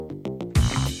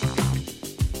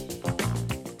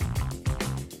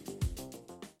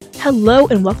Hello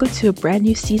and welcome to a brand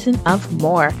new season of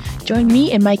More. Join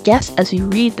me and my guests as we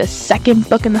read the second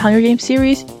book in the Hunger Games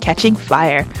series, Catching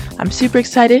Fire. I'm super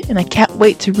excited and I can't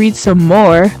wait to read some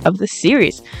more of the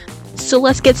series. So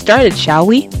let's get started, shall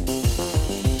we?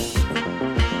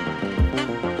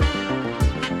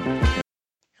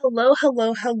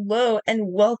 Hello,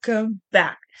 and welcome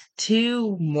back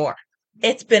to More.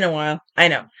 It's been a while, I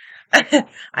know.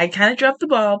 I kind of dropped the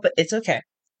ball, but it's okay.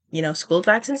 School's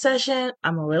back in session.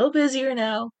 I'm a little busier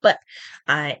now, but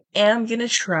I am gonna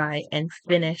try and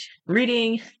finish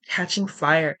reading Catching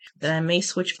Fire. Then I may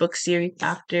switch book series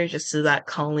after just so that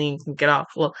Colleen can get off.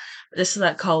 Well, just so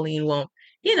that Colleen won't,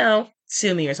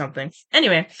 sue me or something.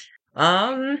 Anyway,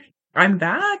 I'm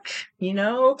back.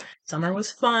 Summer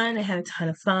was fun. I had a ton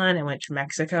of fun. I went to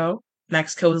Mexico.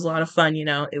 Mexico was a lot of fun,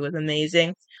 it was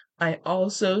amazing. I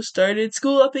also started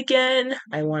school up again.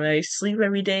 I want to sleep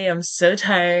every day. I'm so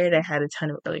tired. I had a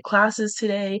ton of early classes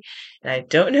today, and I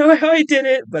don't know how I did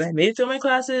it, but I made it through my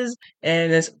classes,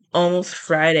 and it's almost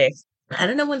Friday. I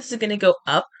don't know when this is going to go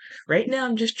up. Right now,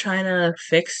 I'm just trying to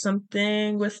fix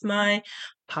something with my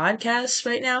podcast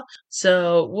right now,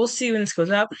 so we'll see when this goes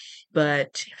up,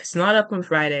 but if it's not up on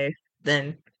Friday,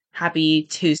 then happy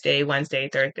Tuesday, Wednesday,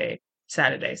 Thursday,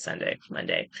 Saturday, Sunday,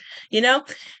 Monday.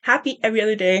 Happy every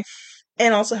other day,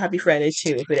 and also happy Friday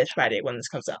too if it is Friday when this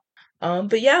comes out.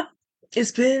 But yeah,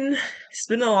 it's been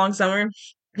a long summer.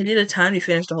 I did a ton. We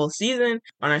finished the whole season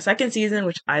on our second season,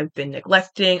 which I've been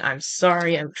neglecting. I'm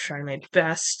sorry. I'm trying my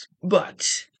best,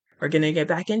 but we're gonna get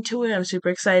back into it. I'm super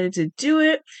excited to do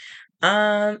it.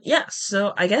 Yeah.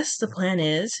 So I guess the plan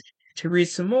is to read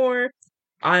some more.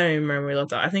 I don't even remember where we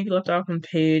left off. I think we left off on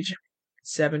page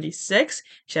 76.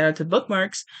 Shout out to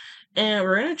Bookmarks. And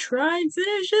we're gonna try and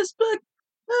finish this book.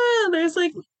 There's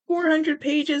like 400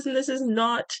 pages, and this is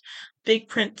not big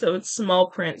print, so it's small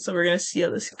print. So we're gonna see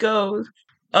how this goes.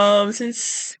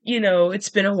 Since it's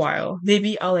been a while,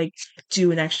 maybe I'll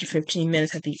do an extra 15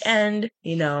 minutes at the end.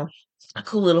 A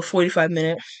cool little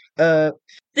 45-minute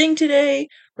thing today.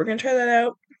 We're gonna try that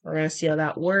out. We're gonna see how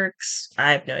that works.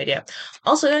 I have no idea.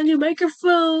 Also, got a new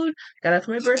microphone. Got it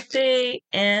for my birthday,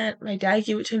 and my dad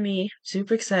gave it to me.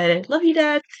 Super excited. Love you,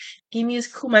 Dad. Gave me this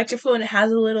cool microphone. It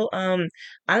has a little I don't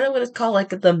know what it's called, like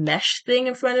the mesh thing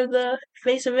in front of the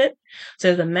face of it. So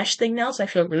there's a mesh thing now, so I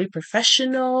feel really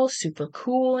professional, super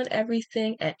cool, and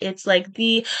everything. And it's like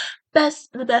the best.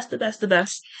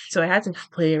 So I had to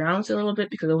play around with it a little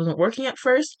bit because it wasn't working at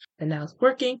first, and now it's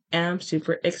working, and I'm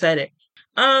super excited.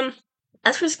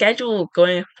 As for schedule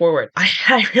going forward,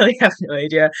 I really have no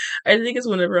idea. I think it's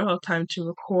whenever I'll have time to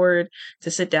record, to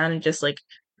sit down and just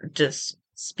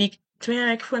speak to my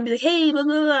microphone and be like, hey, blah,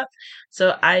 blah, blah.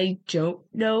 So I don't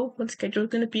know what schedule is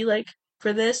going to be like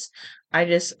for this. I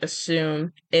just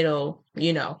assume it'll,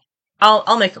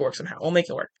 I'll make it work somehow. We'll make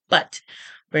it work. But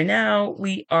for now,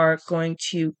 we are going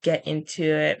to get into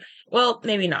it. Well,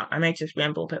 maybe not. I might just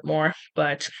ramble a bit more,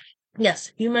 but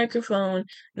yes, new microphone,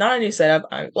 not a new setup.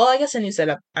 I guess a new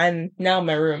setup. I'm now in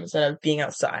my room instead of being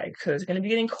outside because it's going to be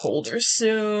getting colder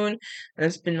soon, and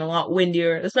it's been a lot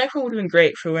windier. This microphone would have been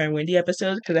great for my windy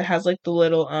episodes because it has like the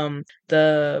little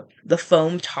the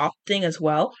foam top thing as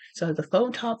well. So it has the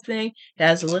foam top thing. It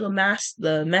has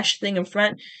the mesh thing in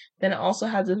front. Then it also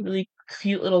has this really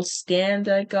cute little stand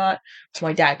that I got.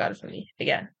 My dad got it for me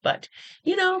again, but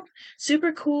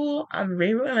super cool. I'm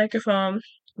ready with my microphone.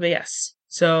 But yes,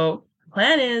 so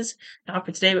plan is not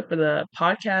for today, but for the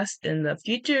podcast in the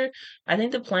future. I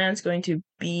think the plan is going to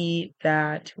be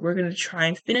that we're going to try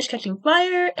and finish Catching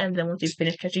Fire, and then once we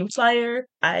finish Catching Fire,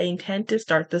 I intend to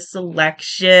start the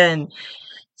selection.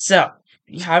 So,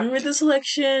 if you haven't read the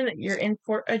selection, you're in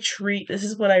for a treat. This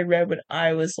is what I read when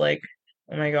I was like,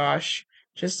 oh my gosh,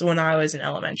 just when I was in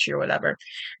elementary or whatever.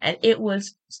 And it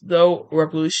was so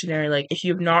revolutionary. Like, if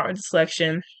you have not read the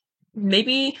selection,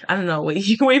 maybe, I don't know, wait,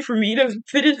 you can wait for me to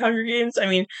finish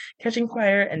Catching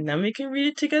Fire, and then we can read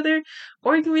it together,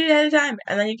 or you can read it ahead of time,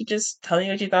 and then you can just tell me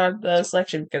what you thought of the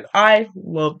selection, because I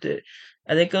loved it.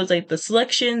 And it goes like the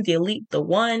selection, the elite, the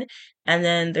one, and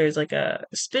then there's like a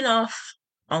spin-off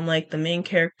on like the main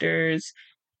character's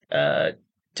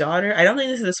daughter. I don't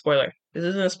think this is a spoiler. This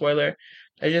isn't a spoiler.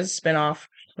 It's just a spin-off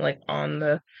like on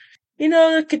the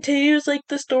it continues like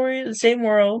the story, the same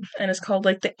world, and it's called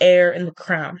like The Heir and the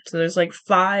Crown. So there's like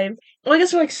five, well, I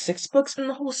guess there are like 6 books in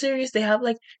the whole series. They have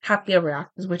like Happy Ever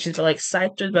After, which is like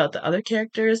side stories about the other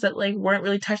characters that like weren't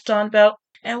really touched on about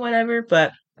and whatever.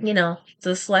 But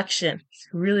the selection is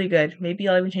really good. Maybe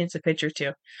I'll even change the picture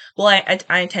too. Well,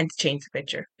 I intend to change the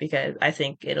picture because I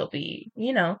think it'll be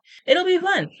it'll be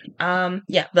fun.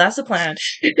 Yeah, that's the plan.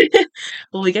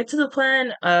 When we get to the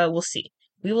plan, we'll see.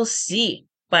 We will see.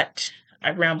 But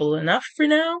I've rambled enough for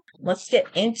now. Let's get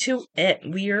into it.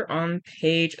 We are on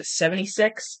page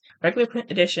 76, regular print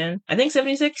edition. I think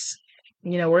 76.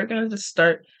 We're gonna just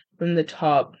start from the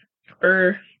top.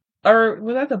 Or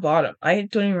was at the bottom? I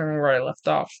don't even remember where I left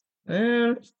off.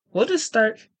 We'll just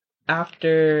start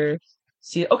after.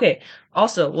 See, okay.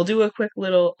 Also, we'll do a quick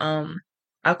little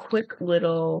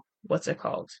what's it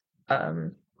called?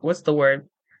 What's the word?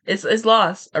 It's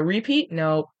lost. A repeat?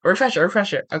 No, refresher.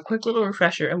 A quick little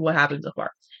refresher of what happened so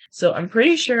far. So I'm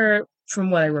pretty sure from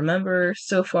what I remember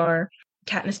so far,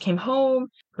 Katniss came home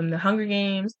from the Hunger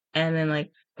Games, and then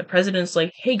like the president's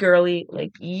like, "Hey, girly,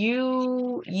 like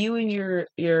you and your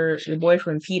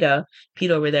boyfriend Peta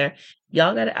over there,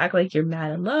 y'all gotta act like you're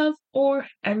mad in love, or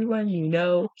everyone you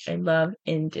know and love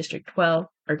in District 12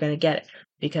 are gonna get it."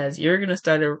 Because you're gonna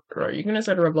start a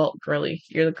revolt, girly.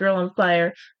 You're the girl on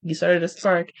fire. You started a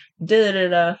spark. Da da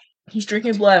da. He's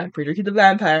drinking blood. I'm pretty sure he's a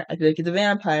vampire. I feel like he's a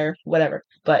vampire. Whatever.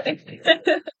 But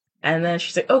and then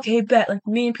she's like, okay, bet. Like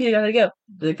me and Peter gotta go.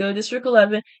 They go to District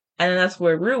 11, and then that's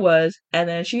where Rue was. And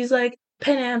then she's like,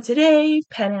 Panam today,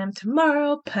 Panam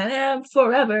tomorrow, Panam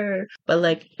forever. But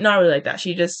like, not really like that.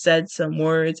 She just said some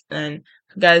words, and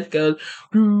the guy goes,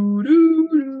 doo doo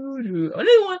doo doo.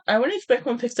 I wouldn't expect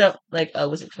one picks up like a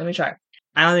whistle. Let me try.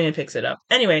 I don't think it picks it up.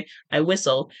 Anyway, I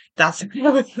whistled. That's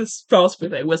with the spell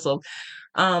spit. I whistled.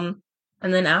 And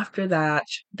then after that,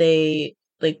 a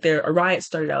riot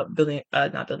started out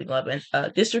not building 11,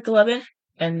 District 11,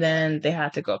 and then they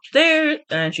had to go upstairs,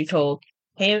 and she told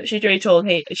Haymitch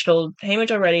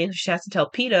already, so she has to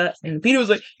tell Peeta, and Peeta was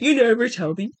like, you never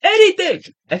tell me anything!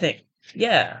 I think.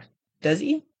 Yeah. Does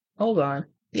he? Hold on.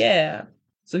 Yeah.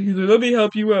 So he's like, let me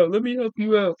help you out.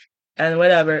 And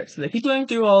whatever. So they keep going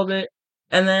through all of it,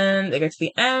 and then they get to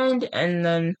the end, and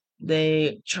then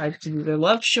they try to do their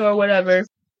love show or whatever.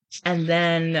 And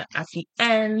then at the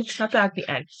end, not at the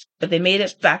end, but they made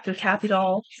it back to the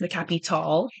Capitol.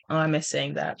 Oh, I miss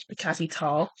saying that. The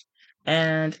Capitol.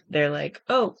 And they're like,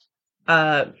 oh,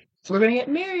 we're gonna get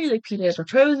married. Like, Peeta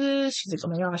proposes. She's like, oh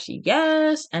my gosh,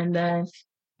 yes. And then,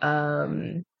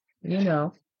 um, you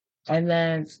know, and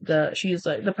then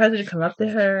the president comes up to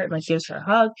her and like gives her a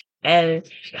hug. And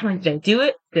she's like, did I do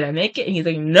it? Did I make it? And he's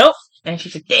like, nope. And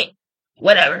she's like, dang,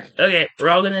 whatever. Okay, we're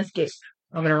all gonna escape.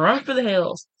 I'm gonna run for the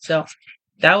hills. So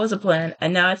that was a plan.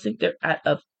 And now I think they're at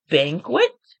a banquet.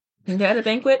 They're at a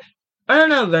banquet. Oh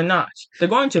no, they're not. They're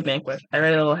going to a banquet. I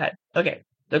read it a little ahead. Okay,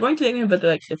 they're going to a banquet, but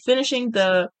they're finishing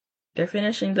the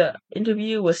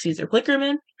interview with Caesar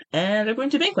Clickerman, and they're going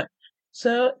to a banquet.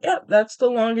 So yeah, that's the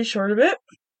long and short of it.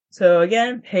 So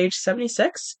again, page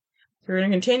 76. We're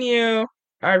gonna continue.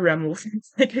 I ramble for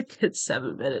like a good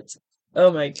 7 minutes.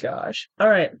 Oh my gosh. All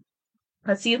right.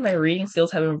 Let's see if my reading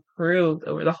skills have improved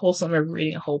over the whole summer of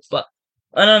reading a whole book.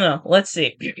 I don't know. Let's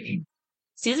see.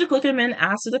 Caesar Clickerman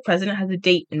asks if the president has a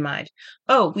date in mind.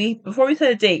 Oh, before we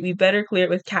set a date, we better clear it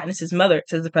with Katniss's mother,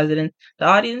 says the president. The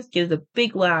audience gives a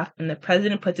big laugh, and the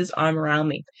president puts his arm around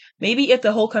me. Maybe if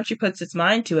the whole country puts its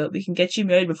mind to it, we can get you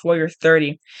married before you're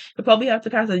 30. You'll probably have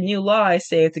to pass a new law, I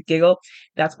say with a giggle.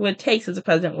 That's what it takes, says the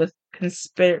president with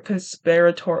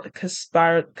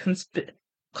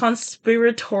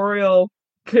conspiratorial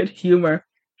good humor.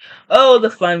 Oh, the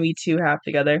fun we two have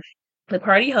together. The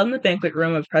party held in the banquet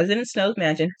room of President Snow's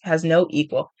mansion has no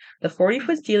equal. The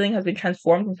 40-foot ceiling has been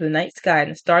transformed into the night sky,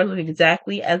 and the stars look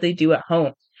exactly as they do at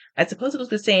home. I suppose it was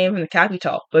the same in the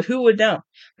Capitol, but who would know?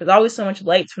 There's always so much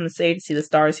light from the stage to see the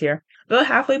stars here. About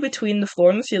halfway between the floor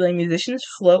and the ceiling, musicians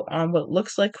float on what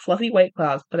looks like fluffy white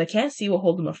clouds, but I can't see what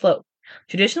holds them afloat.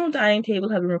 Traditional dining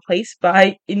tables have been replaced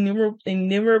by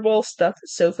innumerable stuffed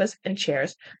sofas and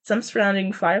chairs, some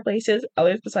surrounding fireplaces,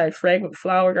 others beside fragrant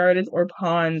flower gardens or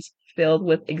ponds filled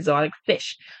with exotic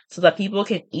fish, so that people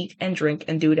can eat and drink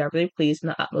and do whatever they please in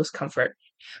the utmost comfort.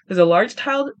 There's a large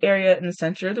tiled area in the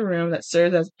center of the room that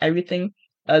serves as everything,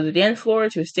 the dance floor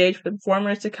to a stage for the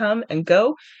performers to come and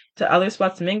go, to other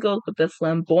spots mingled with the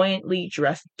flamboyantly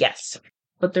dressed guests.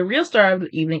 But the real star of the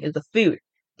evening is the food.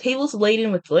 Tables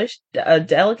laden with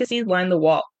delicacies line the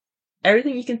wall.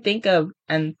 Everything you can think of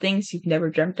and things you've never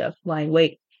dreamt of lie in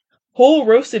wait. Whole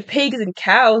roasted pigs and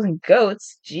cows and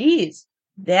goats. Jeez.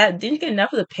 Didn't you get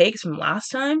enough of the pigs from last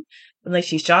time? And like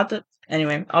she shot the...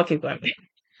 Anyway, I'll keep going.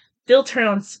 Still turn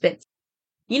on spits.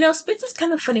 Spits is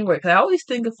kind of funny word. I always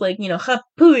think of like,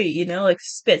 hapui, like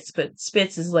spits, but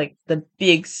spits is like the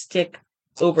big stick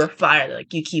over fire that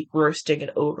like you keep roasting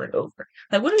it over and over.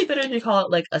 Like, wouldn't it be better if you call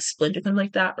it like a splint or something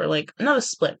like that? Or like, not a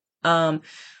splint.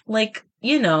 Like,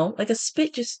 like a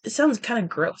spit just, it sounds kind of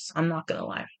gross. I'm not gonna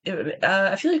lie.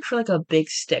 I feel like for like a big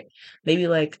stick, maybe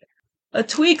like a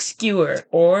twig skewer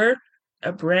or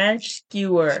a branch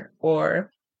skewer or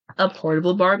A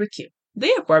portable barbecue. They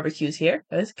have barbecues here.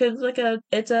 It's because what's it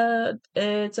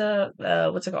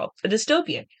called? A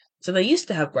dystopian. So they used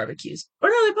to have barbecues. Or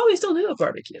no, they probably still do have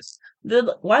barbecues.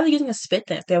 Why are they using a spit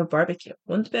then if they have a barbecue?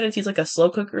 Wouldn't it be better to use like a slow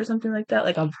cooker or something like that?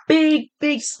 Like a big,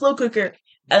 big slow cooker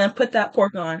and then put that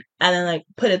pork on and then like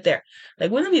put it there. Like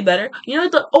wouldn't it be better? You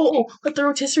know like the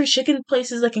rotisserie chicken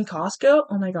places like in Costco?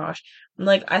 Oh my gosh.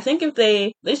 Like I think if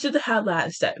they should have that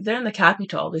instead. If they're in the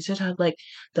capital, they should have like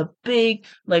the big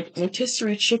like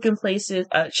rotisserie chicken places,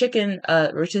 chicken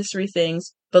rotisserie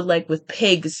things, but like with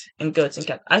pigs and goats and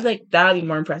cats. I think that'd be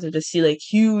more impressive to see like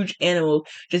huge animals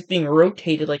just being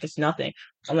rotated like it's nothing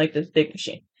on like this big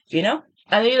machine, you know?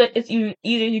 And then like it's even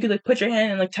easier. You could like put your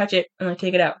hand and like touch it and like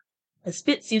take it out. The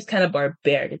spit seems kind of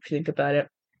barbaric if you think about it.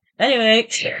 Anyway,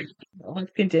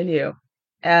 let's continue.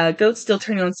 Goats still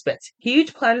turning on spits.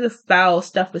 Huge platters of fowl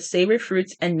stuffed with savory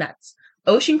fruits and nuts.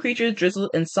 Ocean creatures drizzled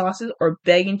in sauces or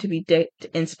begging to be dipped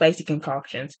in spicy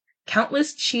concoctions.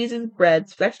 Countless cheeses,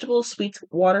 breads, vegetables, sweets,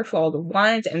 waterfalls of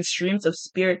wines, and streams of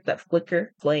spirits that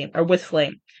flicker flame or with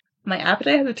flame. My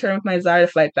appetite has returned with my desire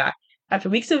to fight back. After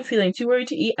weeks of feeling too worried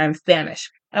to eat, I'm famished.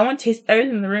 I want to taste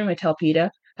everything in the room, I tell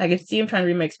PETA. I can see him trying to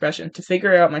read my expression, to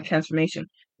figure out my transformation.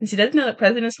 Since he doesn't know that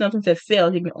President Snowden have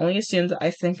failed, he can only assume that I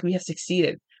think we have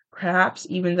succeeded. Perhaps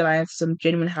even that I have some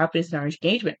genuine happiness in our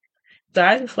engagement. His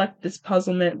eyes reflect this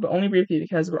puzzlement, but only briefly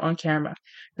because we're on camera.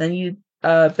 Then you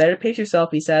better pace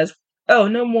yourself, he says. Oh,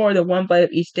 no more than one bite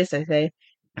of each dish, I say.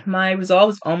 My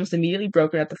resolve is almost immediately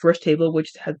broken at the first table,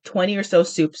 which had 20 or so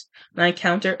soups, and I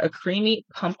encounter a creamy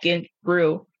pumpkin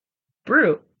brew.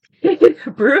 Brew.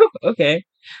 Brew? Okay.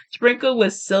 Sprinkled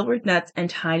with silvered nuts and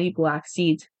tiny black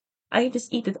seeds. I can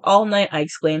just eat this all night, I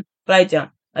exclaim, but I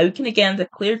don't. I weaken again the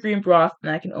clear green broth,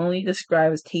 and I can only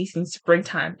describe as tasting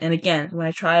springtime, and again when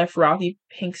I try a frothy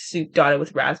pink soup dotted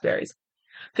with raspberries.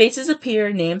 Faces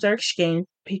appear, names are exchanged,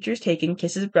 pictures taken,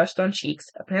 kisses brushed on cheeks.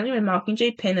 Apparently, my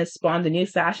Mockingjay pin has spawned a new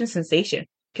fashion sensation,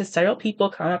 because several people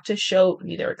come up to show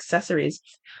me their accessories.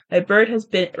 My bird has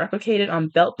been replicated on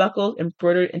belt buckles,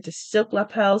 embroidered into silk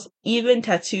lapels, even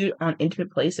tattooed on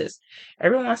intimate places.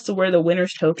 Everyone wants to wear the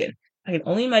winner's token. I can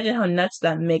only imagine how nuts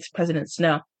that makes President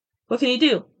Snow. What can he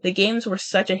do? The games were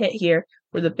such a hit here,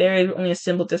 where the berries were only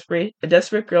a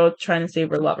desperate girl trying to save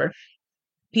her lover.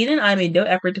 Pete and I made no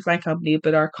effort to find company,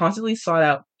 but are constantly sought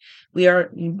out. We are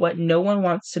what no one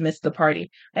wants to miss the party.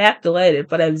 I act delighted,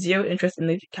 but I have zero interest in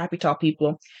the Capital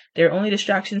people. They are only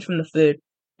distractions from the food.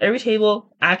 Every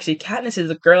table, actually, Katness is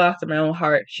a girl after my own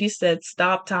heart. She said,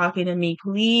 "Stop talking to me,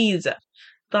 please.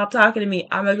 Stop talking to me.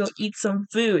 I'm gonna go eat some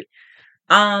food."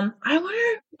 I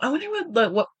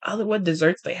wonder what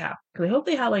desserts they have. 'Cause I hope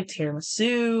they have like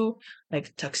tiramisu,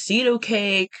 like tuxedo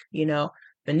cake,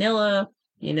 vanilla,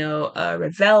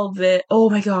 red velvet. Oh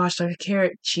my gosh, like a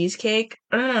carrot cheesecake.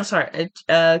 Oh, no, sorry,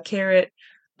 carrot,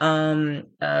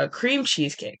 cream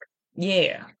cheesecake.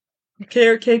 Yeah,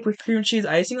 carrot cake with cream cheese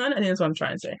icing on it. I think that's what I'm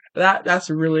trying to say. That's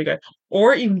really good.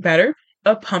 Or even better,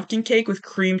 a pumpkin cake with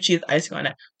cream cheese icing on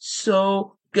it.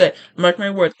 So good. Mark my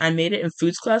words. I made it in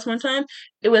foods class one time.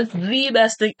 It was the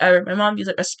best thing ever. My mom used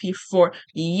that recipe for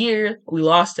years. We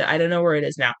lost it. I don't know where it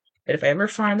is now. But if I ever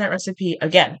find that recipe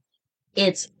again,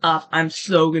 it's up. I'm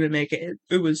so gonna make it.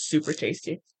 It was super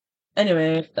tasty.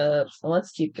 Anyway,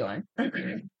 let's keep going.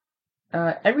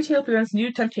 Every tale presents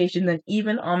new temptation, and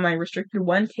even on my restricted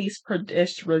one taste per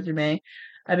dish resume,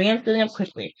 I began filling up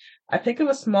quickly. I pick up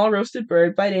a small roasted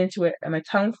bird, bite into it, and my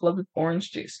tongue flooded with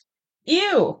orange juice.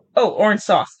 Ew! Oh, orange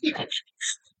sauce.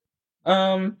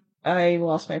 Um, I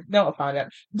lost my no, I found it.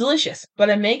 Delicious,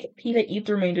 but I make Peter eat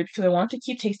the remainder because I want to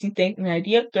keep tasting things, and the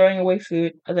idea of throwing away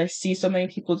food, as I see so many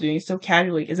people doing so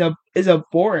casually, is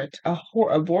abhorrent.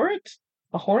 Abhorrent?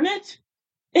 A hornet?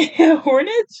 A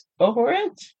hornet? A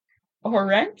hornet? A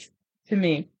horrent? To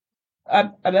me.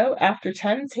 About after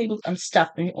 10 tables, I'm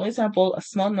stuffed, and we only sample a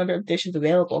small number of dishes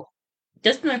available.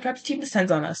 Just when my prep team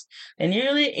descends on us, they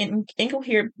nearly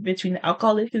incoherent between the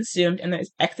alcohol they've consumed and their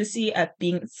ecstasy at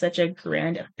being such a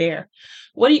grand affair.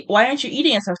 Why aren't you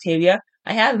eating us, Octavia?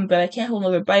 I haven't, but I can't hold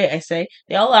another bite, I say.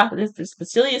 They all laugh. This is the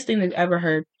silliest thing they've ever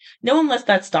heard. No one lets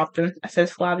that stop them,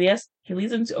 says Flavius. He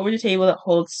leads them over to a table that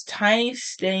holds tiny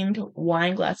stained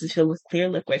wine glasses filled with clear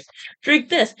liquid. Drink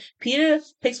this. Peter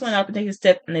picks one up and takes a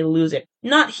sip, and they lose it.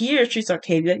 Not here, shrieks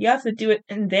Octavia. You have to do it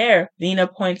in there. Nina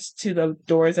points to the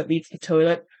doors that lead to the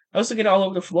toilet. I also get all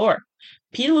over the floor.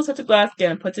 Peter looks at the glass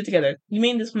again and puts it together. You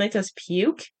mean this will make us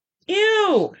puke?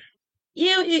 Ew!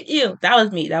 Ew, ew, ew. That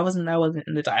was me. That wasn't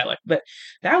in the dialect, but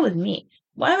that was me.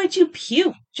 Why would you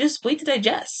puke? Just wait to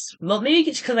digest. Well, maybe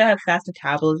it's because I have fast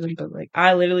metabolism, but like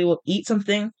I literally will eat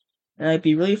something and I'd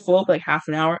be really full for like half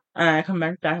an hour. And I come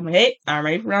back, I'm like, hey, I'm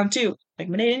ready for round two. Like,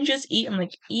 but I didn't just eat. I'm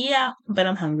like, yeah, but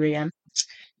I'm hungry again.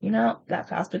 That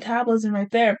fast metabolism right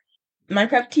there. My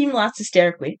prep team laughs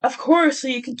hysterically. Of course, so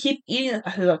you can keep eating.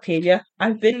 I said, Octavia,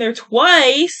 I've been there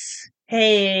twice.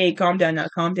 Hey, calm down now.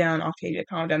 Calm down, Octavia.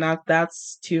 Calm down.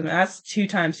 That's two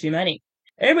times too many.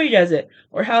 Everybody does it.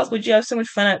 Or how else would you have so much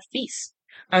fun at feasts?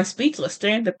 I'm speechless,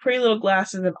 staring at the pretty little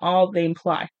glasses and all they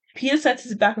imply. Peter sets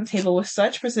his back on the table with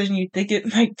such precision you'd think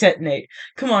it might detonate.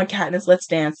 Come on, Katness, let's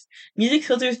dance. Music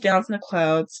filters down from the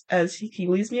clouds as he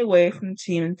leads me away from the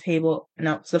team and table and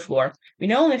out to the floor. We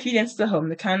know only a few dances at home,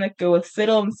 the kind that go with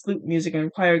fiddle and flute music and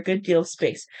require a good deal of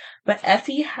space. But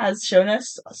Effie has shown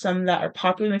us some that are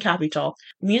popular in the capital.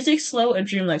 Music's slow and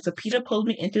dreamlike, so Peter pulled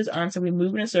me into his arms and we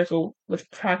move in a circle with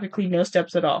practically no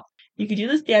steps at all. You could do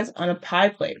this dance on a pie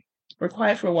plate. We're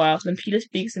quiet for a while, then Peter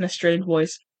speaks in a strained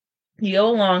voice. You go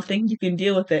along thinking you can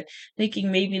deal with it,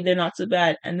 thinking maybe they're not so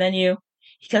bad, and then he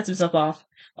cuts himself off.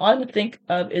 All I can think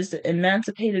of is the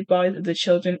emancipated bodies of the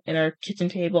children in our kitchen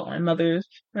table. My mother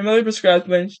prescribes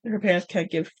when her parents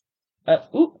can't give.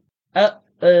 What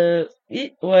the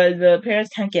parents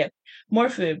can't give more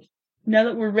food. Now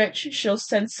that we're rich, she'll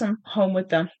send some home with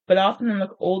them. But often in the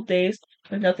old days,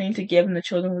 with nothing to give, and the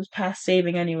children was past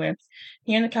saving anyway.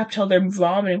 Here in the capital, they're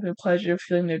vomiting from the pleasure of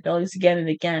filling their bellies again and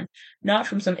again, not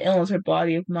from some illness or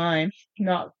body of mine,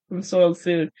 not from soiled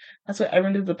food. That's what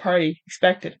everyone did at the party,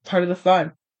 expected, part of the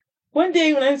fun. One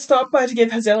day when I stopped by to give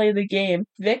Hazelia the game,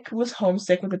 Vic was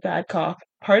homesick with a bad cough.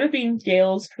 Part of being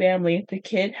Gail's family, the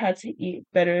kid had to eat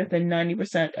better than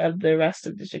 90% of the rest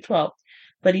of District 12.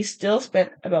 But he still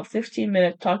spent about 15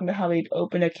 minutes talking about how they'd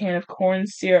opened a can of corn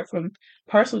syrup from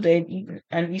Parcel Day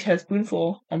and each had a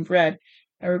spoonful on bread,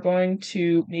 and were going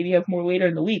to maybe have more later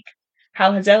in the week.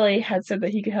 How Hazelia had said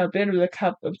that he could have bitter with a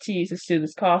cup of tea to soothe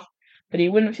his cough, but he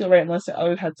wouldn't feel right unless the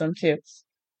others had some too.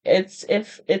 It's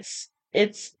if it's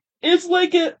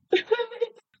like at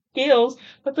Gale's,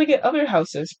 but like at other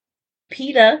houses.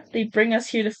 PETA, they bring us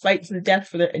here to fight to the death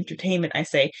for their entertainment, I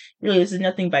say. Really, this is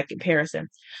nothing by comparison.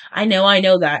 I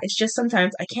know that. It's just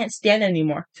sometimes I can't stand it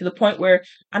anymore, to the point where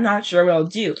I'm not sure what I'll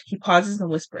do. He pauses and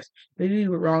whispers. Maybe we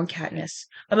were wrong, Katniss.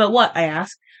 About what? I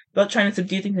ask. About trying to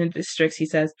subdue things in the districts, he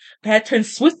says. I had turned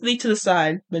swiftly to the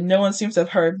side, but no one seems to have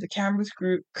heard. The camera's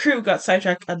crew got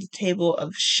sidetracked at the table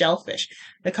of shellfish.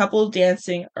 The couple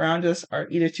dancing around us are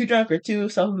either too drunk or too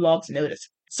self-involved to notice.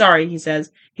 Sorry, he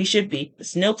says. He should be.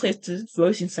 It's no place to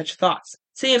voicing such thoughts.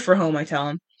 Save it for home, I tell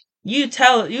him. You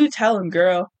tell him,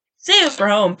 girl. Save it for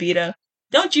home, Peeta.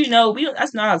 Don't you know,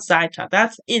 that's not outside talk.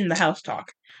 That's in the house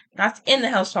talk. That's in the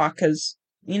house talk, because,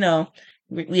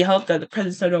 we hope that the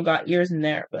president don't got ears in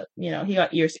there, but, he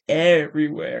got ears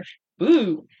everywhere.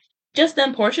 Ooh. Just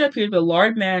then, Portia appeared with a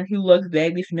large man who looked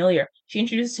vaguely familiar. She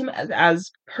introduced him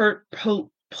as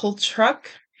Poltruck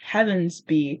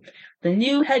Heavensby, the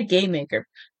new head game maker.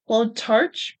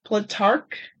 Plutarch?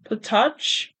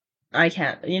 I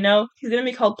can't. He's gonna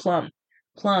be called Plum.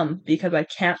 Plum, because I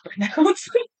can't pronounce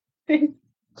it.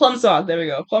 Plum Sauce, there we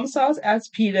go. Plum Sauce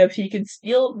asked Peeta if he could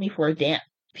steal me for a dance.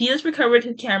 Peeta's recovered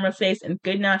his camera face and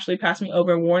good naturally passed me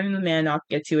over, warning the man not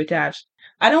to get too attached.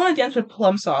 I don't want to dance with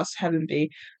Plum Sauce, Heavenby.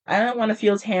 I don't want to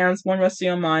feel his hands, one resting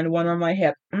on mine, one on my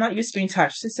hip. I'm not used to being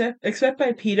touched, except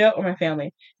by Peeta or my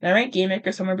family. And I rank Game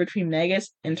Maker somewhere between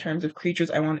Megas in terms of creatures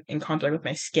I want in contact with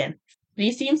my skin. But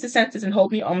he seems to sense this and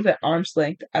hold me almost at arm's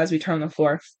length as we turn on the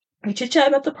floor. We chit-chat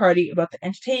about the party, about the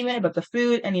entertainment, about the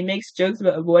food, and he makes jokes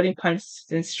about avoiding punch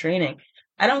since training.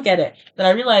 I don't get it. Then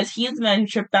I realize he is the man who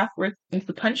tripped backwards into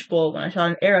the punch bowl when I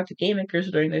shot an arrow at the game makers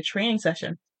during the training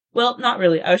session. Well, not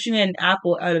really. I was shooting an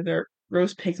apple out of their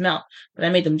roast pig's mouth, but I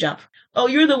made them jump. Oh,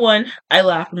 you're the one. I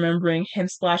laughed, remembering him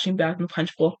splashing back in the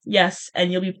punch bowl. Yes,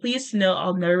 and you'll be pleased to know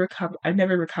I've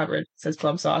never recovered, says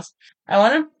Plum Sauce. I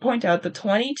want to point out the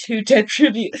 22 dead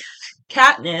tribute.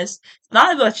 Katniss, it's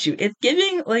not about you. It's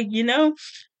giving,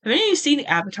 have any of you seen the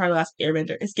Avatar The Last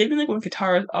Airbender? It's giving, when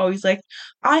Katara's always like,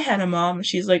 I had a mom, and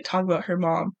she's, talking about her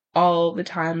mom all the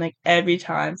time, every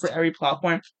time, for every plot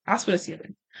point. That's what it's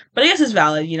giving. But I guess it's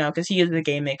valid, because he is the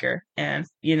game maker, and,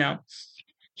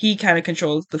 he kind of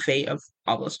controls the fate of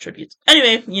all those tributes.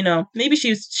 Anyway, maybe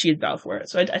she's valid for it,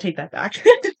 so I take that back.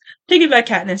 Take it back,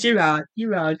 Katniss, you're valid. You're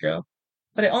valid, girl.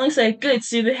 But I only say, good,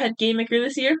 so you're the head game maker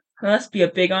this year? Well, that must be a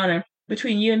big honor.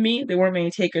 Between you and me, there weren't many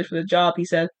takers for the job, he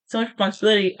said. So much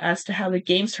responsibility as to how the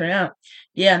games turn out.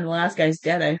 Yeah, and the last guy's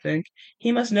dead, I think.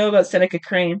 He must know about Seneca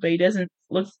Crane, but he doesn't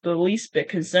look the least bit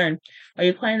concerned. Are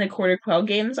you playing the Quarter Quell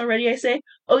games already, I say?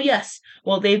 Oh, yes.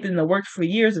 Well, they've been in the works for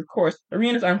years, of course.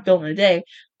 Arenas aren't built in a day,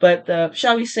 but the,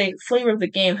 shall we say, flavor of the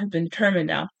game has been determined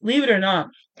now. Believe it or not,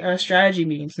 our strategy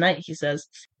meeting tonight, he says.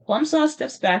 Plumsaw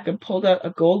steps back and pulls out a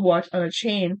gold watch on a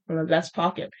chain from a vest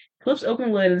pocket. He flips open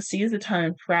the lid and sees the time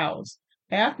and frowns.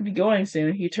 I have to be going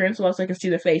soon. He turns to us so I can see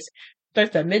the face.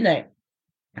 Starts at midnight.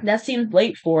 That seems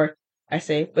late for, I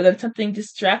say, but then something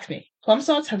distracts me.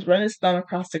 Plumsauce has run his thumb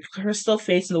across the crystal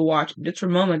face of the watch, and just for a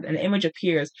moment an image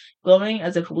appears, glowing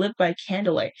as if lit by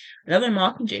candlelight. Another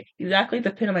mockingjay, exactly like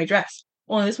the pin on my dress.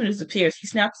 Only this one disappears. He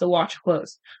snaps the watch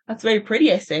closed. That's very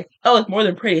pretty, I say. Oh, it's more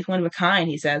than pretty. It's one of a kind,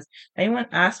 he says. Anyone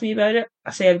asks me about it,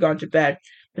 I say I've gone to bed.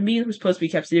 The meeting was supposed to be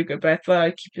kept secret, but I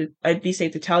thought I'd be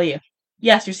safe to tell you.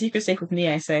 Yes, your secret's safe with me,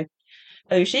 I say.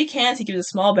 As we shake hands, he gives a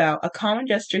small bow, a common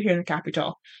gesture here in the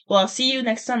capital. Well, I'll see you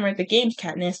next summer at the games,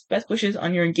 Katness. Best wishes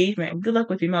on your engagement, and good luck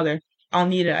with your mother. I'll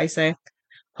need it, I say.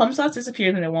 Plumsauce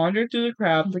disappears and I wander through the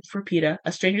crowd looking for PETA,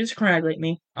 a stranger to congratulate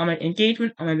me on my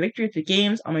engagement, on my victory at the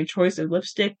games, on my choice of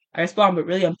lipstick. I respond, but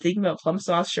really I'm thinking about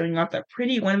Plumsauce showing off that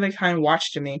pretty one-of-a-kind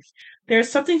watch to me. There is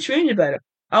something strange about it,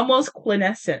 almost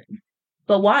quiescent.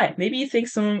 But why? Maybe you think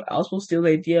someone else will steal the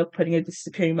idea of putting a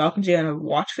disappearing Mockingjay on a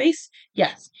watch face?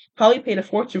 Yes. Probably paid a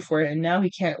fortune for it, and now he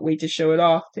can't wait to show it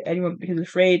off to anyone because he's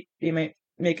afraid they might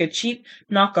make a cheap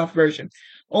knockoff version.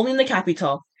 Only in the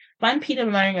capital. Find Peter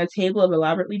admiring a table of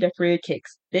elaborately decorated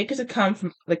cakes. Bakers have come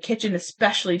from the kitchen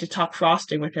especially to talk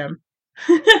frosting with him.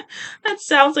 That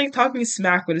sounds like talking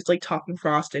smack, but it's like talking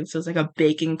frosting, so it's like a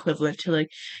baking equivalent to like,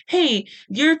 hey,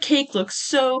 your cake looks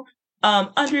so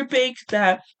underbaked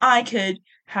that I could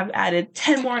have added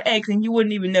 10 more eggs and you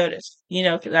wouldn't even notice.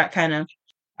 That kind of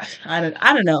I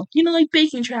don't know. Like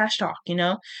baking trash talk,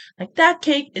 Like that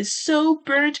cake is so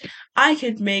burnt I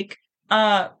could make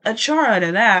a char out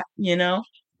of that.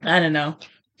 I don't know.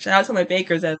 Shout out to my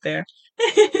bakers out there.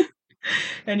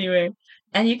 Anyway,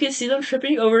 and you can see them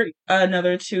tripping over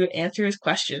another to answer his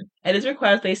question. At his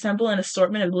request, they assemble an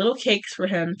assortment of little cakes for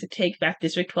him to take back to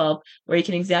District 12, where he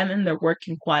can examine their work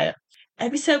in quiet.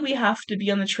 Abby said we have to be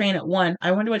on the train at 1.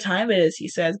 I wonder what time it is, he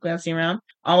says, glancing around.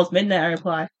 Almost midnight, I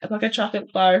reply. I pluck a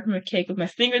chocolate flower from a cake with my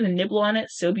fingers and nibble on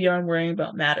it, so beyond worrying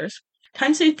about matters.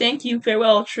 Time to say thank you,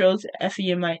 farewell, trills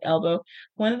Effie in my elbow.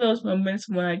 One of those moments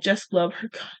when I just love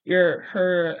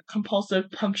her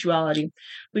compulsive punctuality.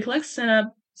 We collect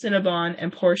Cinnabon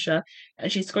and Portia,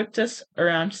 and she escorts us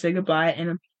around to say goodbye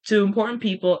and to important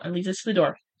people and leads us to the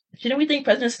door. Shouldn't we thank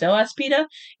President Snow? Asked PETA.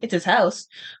 It's his house.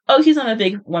 Oh, he's not a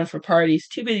big one for parties.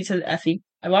 Too busy, says Effie.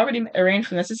 I've already arranged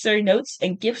for necessary notes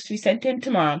and gifts to be sent to him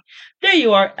tomorrow. There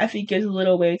you are. Effie gives a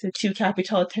little wave to 2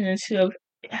 Capitol attendants who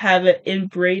have it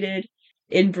embriated,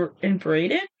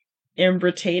 embriated,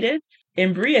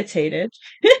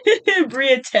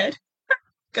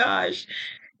 gosh,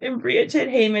 embriated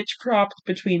Hamish cropped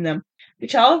between them. We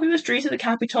travel through the streets of the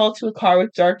Capitol to a car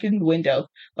with darkened windows.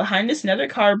 Behind us, another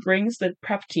car brings the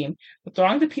prep team. The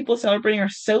throngs of people celebrating are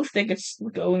so thick it's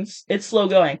slow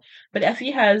going. But Effie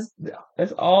has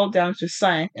us all down to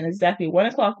science, and exactly 1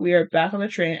 o'clock we are back on the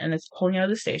train and it's pulling out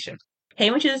of the station.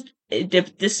 Hamish is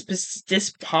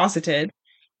disposited.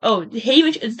 Oh,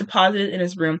 Hamish is deposited in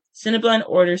his room. Cinnabon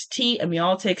orders tea, and we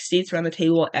all take seats around the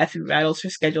table while Effie rattles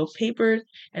her scheduled papers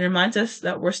and reminds us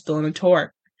that we're still on the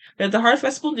tour. There's the Hearth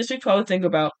Festival in District 12 to think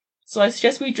about, so I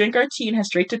suggest we drink our tea and head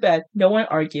straight to bed. No one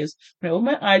argues. When I open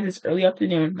my eyes, it's early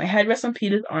afternoon. My head rests on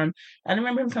Peter's arm. I don't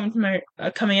remember him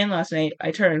coming in last night. I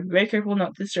turn, very careful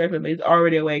not to disturb him, but he's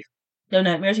already awake. No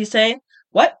nightmares, you say?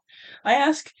 What? I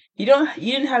ask. You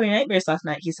didn't have any nightmares last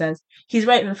night, he says. He's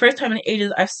right. For the first time in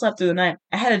ages, I've slept through the night.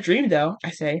 I had a dream, though,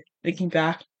 I say, thinking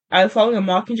back. I was following a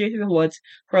mockingjay through the woods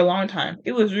for a long time.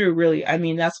 It was Rue, really. I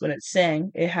mean, that's what it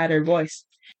sang. It had her voice.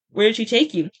 Where did she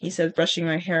take you? He says, brushing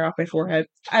my hair off my forehead.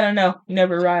 I don't know. You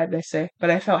never arrived, I say, but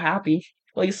I felt happy.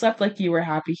 Well, you slept like you were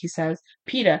happy, he says.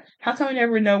 PETA, how come I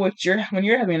never know when you're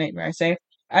having a nightmare? I say.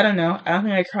 I don't know. I don't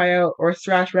think I cry out or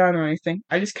thrash around or anything.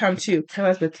 I just come to,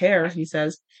 paralyzed with terror, he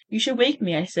says. You should wake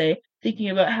me, I say, thinking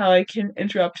about how I can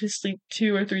interrupt his sleep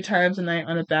 2 or 3 times a night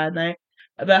on a bad night,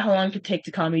 about how long it could take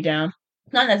to calm me down.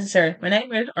 Not necessary. My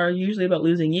nightmares are usually about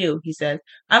losing you, he says.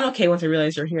 I'm okay once I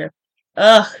realize you're here.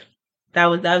 Ugh. That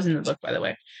was in the book, by the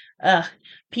way. Ugh.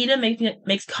 PETA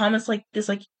makes comments like this,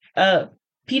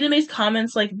 PETA makes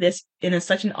comments like this in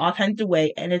such an offhanded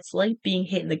way, and it's like being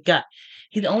hit in the gut.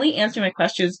 He's only answering my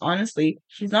questions honestly.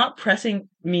 He's not pressing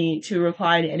me to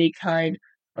reply to any kind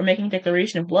or making a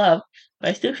declaration of love, but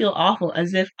I still feel awful,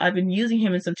 as if I've been using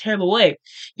him in some terrible way.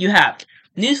 You have.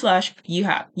 Newsflash, you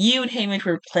have. You and Hamish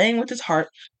were playing with his heart,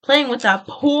 playing with that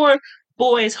poor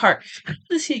boy's heart.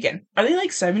 Let's see again. Are they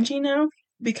like 17 now?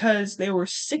 Because they were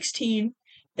 16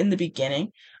 in the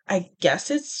beginning. I guess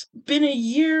it's been a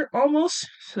year almost,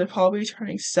 so they're probably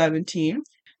turning 17.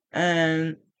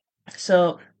 And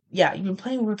so Yeah, you've been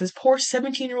playing with this poor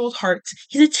 17-year-old heart.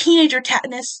 He's a teenager,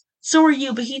 Katniss. So are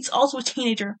you, but he's also a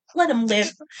teenager. Let him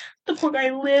live. The poor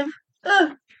guy live.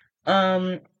 Ugh.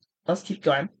 Um, let's keep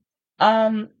going.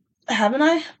 Um, haven't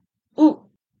I? Ooh,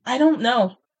 I don't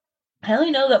know. I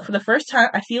only know that for the first time,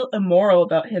 I feel immoral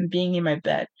about him being in my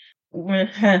bed.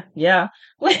 Yeah.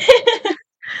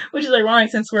 Which is ironic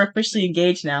since we're officially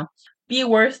engaged now. Be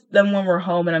worse than when we're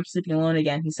home and I'm sleeping alone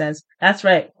again, he says. That's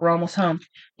right, we're almost home.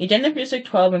 The agenda for District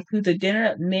 12 includes a dinner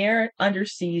at Mayor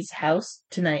Undersea's house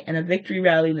tonight and a victory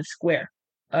rally in the square.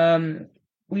 Um,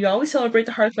 we always celebrate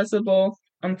the Hearth Festival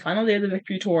on the final day of the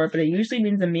victory tour, but it usually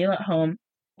means a meal at home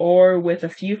or with a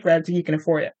few friends if you can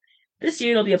afford it. This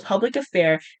year it'll be a public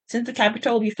affair. Since the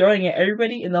Capitol will be throwing it,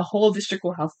 everybody in the whole district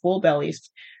will have full bellies.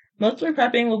 Most of our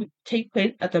prepping will take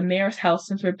place at the mayor's house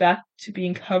since we're back to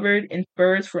being covered in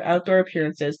furs for outdoor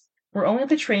appearances. We're only at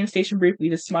the train station briefly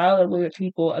to smile and wave at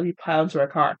people as we pile into our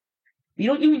car. We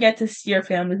don't even get to see our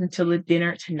families until the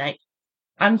dinner tonight.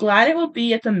 I'm glad it will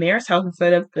be at the mayor's house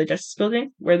instead of the Justice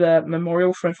Building, where the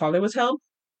memorial for my father was held.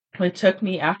 When it took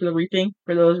me after the reaping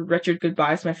for those wretched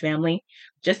goodbyes to my family,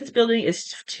 Justice Building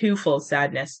is too full of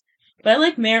sadness. But I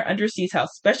like Mayor Undersea's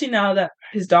house, especially now that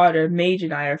his daughter, Mage,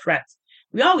 and I are friends.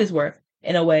 We always were,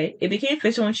 in a way. It became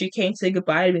official when she came to say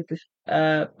goodbye to me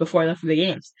before I left for the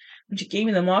games, when she gave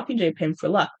me the Mockingjay pin for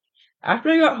luck. After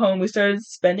I got home, we started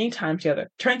spending time together.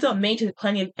 Turns out Mage had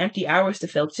plenty of empty hours to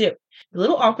fill, too. A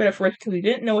little awkward at first because we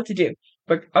didn't know what to do.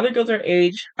 But other girls our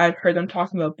age, I've heard them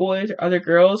talking about boys or other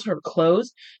girls or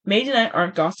clothes. Mage and I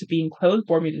aren't gossipy, and clothes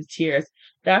bore me to tears.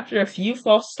 But after a few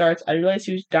false starts, I realized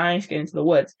she was dying to get into the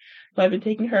woods. So I've been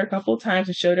taking her a couple of times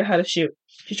and showed her how to shoot.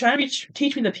 She's trying to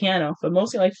teach me the piano, but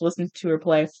mostly I like to listen to her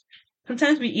play.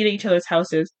 Sometimes we eat at each other's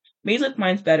houses. Mage likes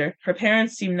mine's better. Her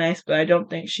parents seem nice, but I don't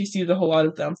think she sees a whole lot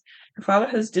of them. Her father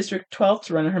has District 12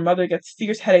 to run, and her mother gets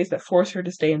fierce headaches that force her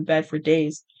to stay in bed for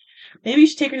days. Maybe you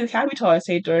should take her to the Capitol, I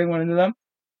say during one of them.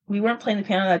 We weren't playing the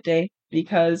piano that day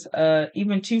because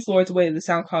even 2 floors away, the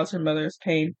sound caused her mother's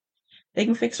pain. They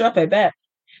can fix her up, I bet.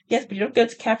 Yes, but you don't get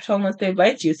to Capitol unless they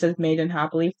invite you, says Mage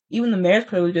unhappily. Even the mayor's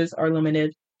privileges are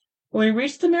limited. When we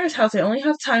reach the mayor's house, I only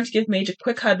have time to give Mage a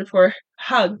quick hug before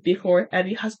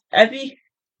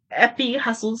Effie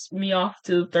hustles me off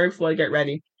to the third floor to get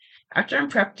ready. After I'm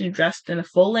prepped and dressed in a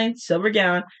full-length silver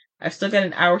gown, I've still got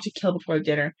an hour to kill before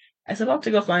dinner. I step off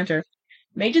to go find her.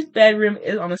 Mage's bedroom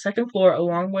is on the second floor,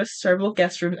 along with several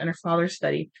guest rooms and her father's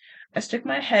study. I stick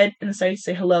my head in the study to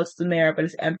say hello to the mayor, but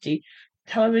it's empty.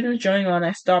 Television is showing on.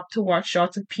 I stopped to watch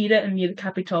shots of PETA and me at the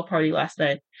Capitol party last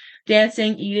night.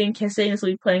 Dancing, eating, kissing is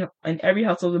playing in every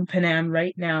household in Panam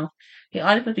right now. The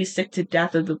audience must be sick to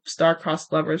death of the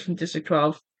star-crossed lovers from District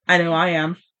 12. I know I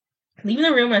am. Leaving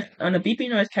the room on a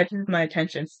beeping noise catches my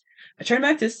attention. I turn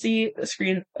back to see the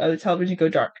screen of the television go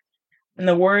dark, and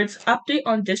the words "Update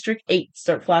on District 8"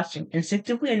 start flashing.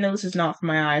 Instinctively, I know this is not for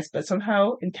my eyes, but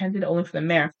somehow intended only for the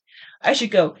mayor. I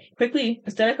should go. Quickly,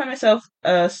 instead I find myself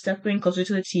stepping closer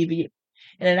to the TV.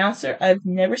 An announcer I've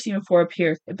never seen before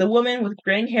appears. It's a woman with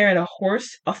graying hair and a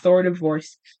hoarse, authoritative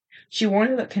voice. She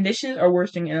warns that conditions are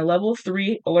worsening and a level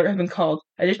 3 alert has been called.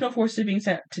 Additional forces are being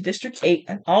sent to District 8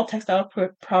 and all textile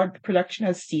production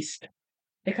has ceased.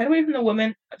 They cut away from the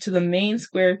woman to the main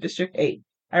square of District 8.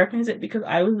 I recognize it because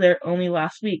I was there only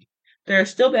last week. There are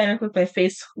still banners with my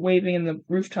face waving in the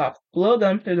rooftop. Below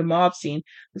them, there's a mob scene.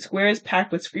 The square is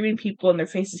packed with screaming people and their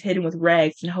faces hidden with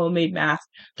rags and homemade masks,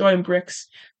 throwing bricks,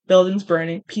 buildings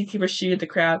burning, peacekeepers shooting at the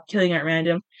crowd, killing at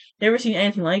random. Never seen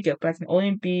anything like it, but I can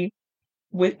only be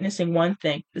witnessing one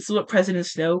thing. This is what President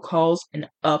Snow calls an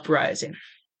uprising.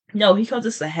 No, he calls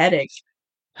this a headache.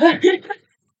 Get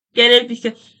it?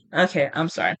 Because okay, I'm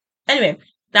sorry. Anyway,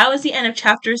 that was the end of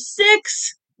chapter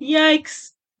 6.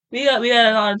 Yikes. We got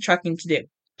a lot of trucking to do.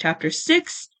 Chapter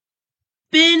 6.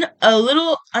 Been a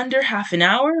little under half an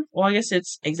hour. Well, I guess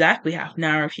it's exactly half an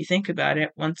hour if you think about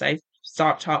it. Once I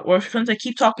stop talking, or once I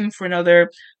keep talking for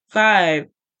another 5,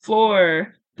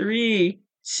 4, 3,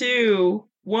 2,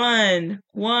 1,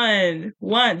 1,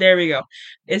 1. There we go.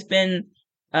 It's been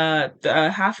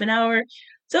half an hour.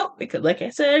 So we could, like I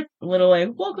said, a little like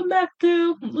welcome back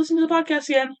to listen to the podcast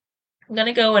again. I'm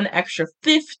gonna go an extra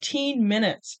 15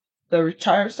 minutes. So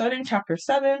starting chapter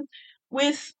 7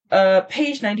 with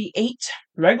page 98,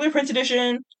 regular Prince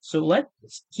edition. So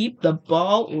let's keep the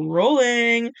ball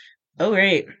rolling.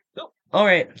 Alright.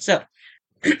 So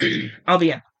I'll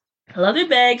begin. A leather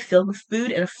bag filled with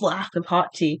food and a flask of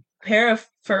hot tea. pair of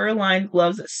fur-lined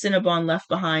gloves that Cinnabon left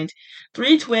behind,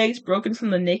 3 twigs broken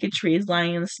from the naked trees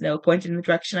lying in the snow pointed in the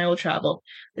direction I will travel.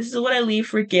 This is what I leave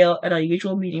for Gale at our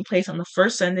usual meeting place on the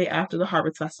first Sunday after the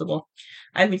Harvest Festival.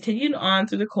 I have continued on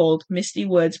through the cold, misty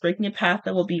woods, breaking a path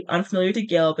that will be unfamiliar to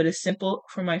Gale, but is simple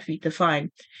for my feet to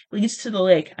find. It leads to the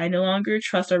lake. I no longer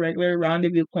trust our regular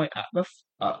rendezvous point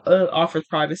offers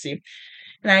privacy.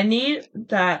 And I need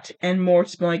that and more to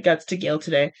spill my guts to Gale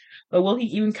today. But will he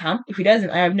even come? If he doesn't,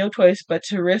 I have no choice but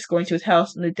to risk going to his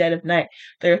house in the dead of night.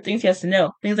 There are things he has to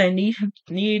know, things I need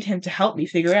him to help me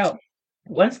figure out.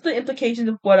 Once the implications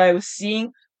of what I was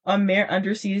seeing on Mayor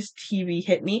Undersea's TV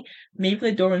hit me, maybe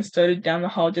the doorman started down the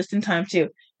hall just in time too.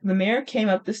 The mayor came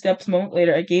up the steps a moment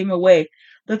later. I gave him away.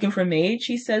 Looking for Maid,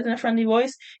 she says in a friendly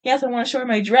voice. Yes, I want to show her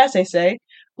my dress, I say.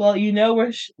 Well, you know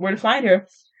where to find her.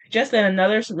 Just then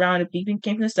another round of beeping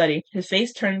came from the study. His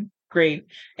face turned grave.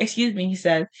 Excuse me, he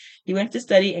said. He went to the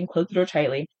study and closed the door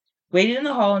tightly. Waited in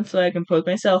the hall until I composed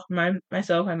myself.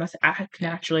 Myself, I must act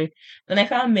naturally. Then I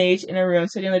found Madge in her room,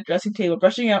 sitting on the dressing table,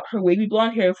 brushing out her wavy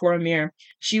blonde hair before a mirror.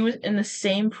 She was in the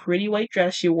same pretty white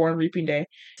dress she wore on reaping day. I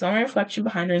saw my reflection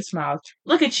behind her and smiled.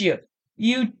 Look at you!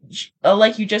 You,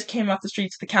 like you just came off the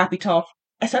streets of the Capitol.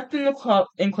 I stepped in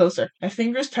closer. My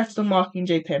fingers touched the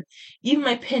Mockingjay pin. Even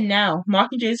my pin now.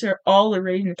 Mockingjays are all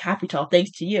arrayed in the Capitol, thanks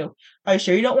to you. Are you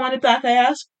sure you don't want it back? I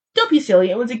asked. Don't be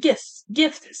silly. It was a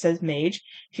gift, says Madge.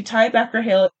 She tied back her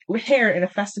hair in a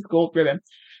festive gold ribbon.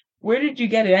 Where did you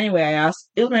get it anyway? I asked.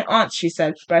 It was my aunt's, she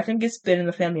said, but I think it's been in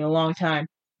the family a long time.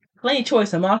 Plenty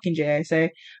choice a Mockingjay, I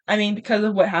say. I mean, because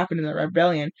of what happened in the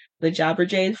rebellion, the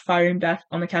Jabberjays firing back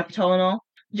on the Capitol and all.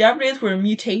 Jabberjays were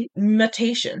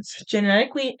mutations,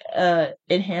 genetically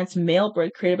enhanced male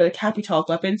bird created by the Capitol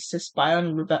weapons to spy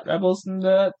on rebels in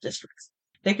the districts.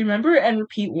 They could remember and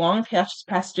repeat long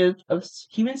passages of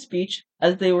human speech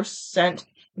as they were sent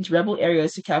into rebel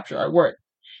areas to capture our word.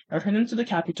 I returned them to the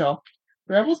Capitol.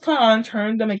 The rebels caught on and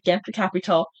turned them against the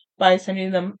Capitol by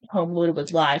sending them home loaded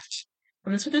with lives.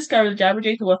 When this was discovered, the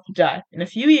Jabberjays were left to die. In a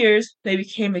few years, they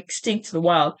became extinct to the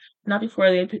wild, not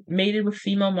before they mated with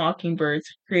female mockingbirds,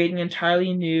 creating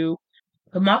entirely new.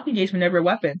 The mockingjays were never a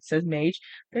weapon, says Madge.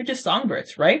 They're just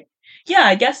songbirds, right? Yeah,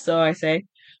 I guess so, I say.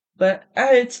 But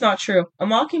it's not true. A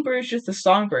mockingbird is just a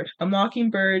songbird. A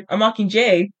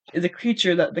mockingjay is a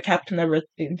creature that the captain never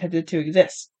intended to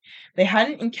exist. They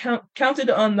hadn't counted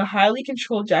on the highly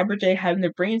controlled Jabberjay having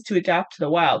the brains to adapt to the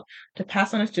wild, to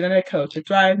pass on its genetic code, to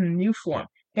thrive in a new form.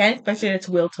 They hadn't expected its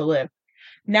will to live.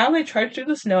 Now they trudge through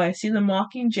the snow. I see the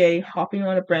mockingjay hopping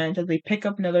on a branch as they pick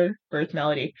up another bird's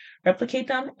melody, replicate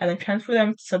them, and then transfer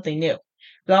them to something new.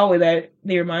 As always,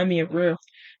 they remind me of Ruth.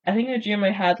 I think of a dream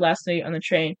I had last night on the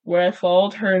train, where I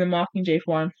followed her in the mockingjay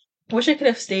form. I wish I could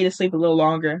have stayed asleep a little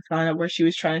longer and found out where she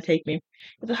was trying to take me.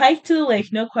 It's a hike to the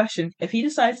lake, no question. If he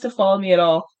decides to follow me at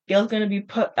all, Gail's going to be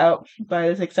put out by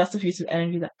this excessive use of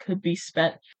energy that could be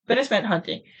better spent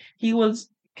hunting. He was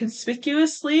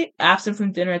conspicuously absent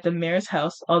from dinner at the mayor's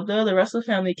house, although the rest of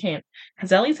the family came.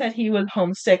 Hazelli said he was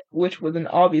homesick, which was an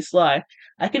obvious lie.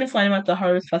 I couldn't find him at the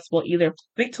Harvest Festival either.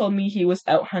 Vic told me he was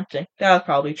out hunting. That was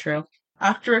probably true.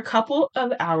 After a couple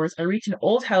of hours, I reached an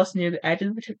old house near the edge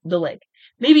of the lake.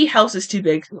 Maybe house is too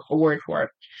big a word for it.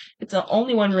 It's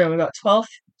only one room, about 12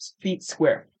 feet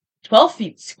square. 12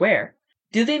 feet square?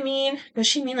 Does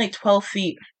she mean like 12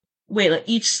 feet? Wait,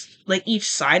 each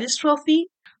side is 12 feet?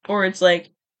 Or it's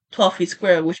like 12 feet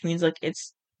square, which means like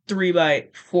it's 3 by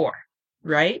 4,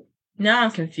 right? Now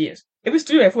I'm confused. If it's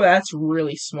 3 by 4, that's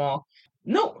really small.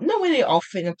 No way they all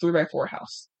fit in a 3 by 4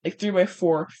 house. Like 3 by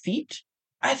 4 feet?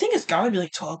 I think it's gotta be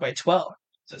like 12 by 12.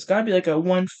 So it's gotta be like a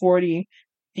 140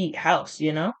 feet house,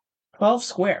 12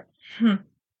 square. I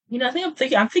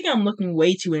think I'm looking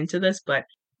way too into this, but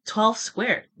 12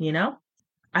 square.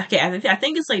 Okay, I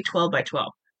think it's like 12 by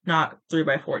 12, not 3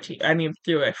 by 14. I mean,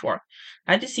 3 by 4.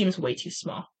 That just seems way too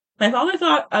small. My father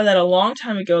thought that a long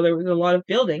time ago there was a lot of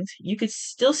buildings. You could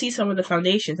still see some of the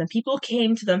foundations, and people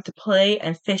came to them to play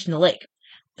and fish in the lake.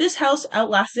 This house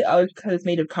outlasted others because it's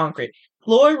made of concrete.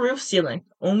 Floor, roof, ceiling.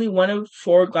 Only one of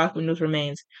 4 glass windows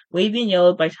remains, wavy and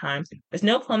yellowed by time. There's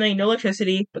no plumbing, no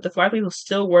electricity, but the fireplace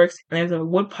still works, and there's a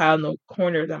wood pile in the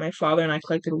corner that my father and I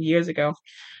collected years ago.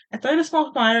 I started a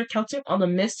small fire, counting on the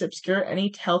mist to obscure any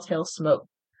telltale smoke.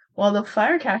 While the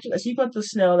fire catches, I sweep up the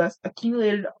snow that's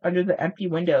accumulated under the empty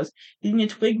windows, using a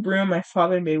twig broom my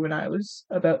father made when I was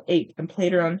about 8 and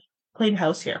played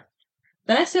house here.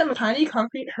 Then I sit on the tiny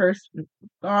concrete hearth,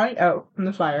 thawing out from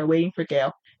the fire, waiting for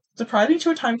Gale. Surprising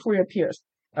short time before he appears.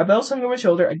 A bell swung over his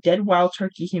shoulder, a dead wild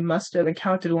turkey he must have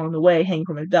encountered along the way hanging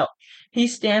from his belt. He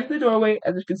stands in the doorway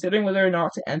as if considering whether or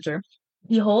not to enter.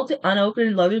 He holds the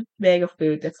unopened leather bag of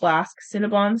food, the flask,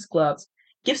 Cinnabon's gloves.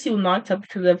 Gifts he will not accept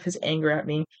because of his anger at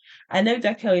me. I know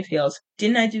exactly how he feels.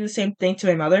 Didn't I do the same thing to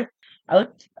my mother? I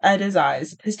looked at his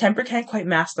eyes. His temper can't quite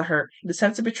mask the hurt, the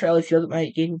sense of betrayal he feels at my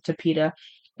engagement to Peta.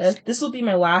 This will be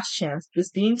my last chance, this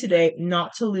being today,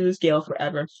 not to lose Gale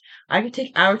forever. I could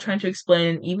take hours trying to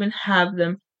explain and even to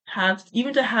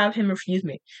have him refuse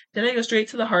me. Then I go straight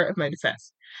to the heart of my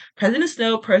defense. President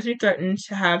Snow personally threatened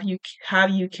to have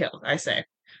you killed, I say.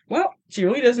 Well, she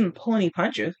really doesn't pull any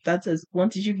punches. That's as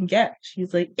blunt as you can get.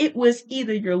 She's like, it was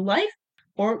either your life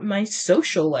or my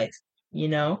social life, you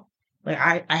know? Like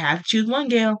I have to choose one,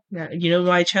 Gail. Now, you know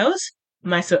what I chose?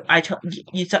 You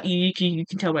can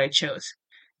tell what I chose.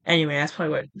 Anyway, that's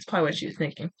probably what she was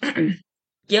thinking.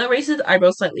 Gale raises his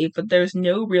eyebrows slightly, but there's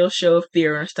no real show of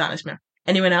fear or astonishment.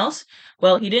 Anyone else?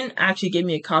 Well, he didn't actually give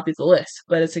me a copy of the list,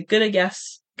 but it's a good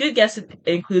guess. Good guess it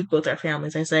includes both our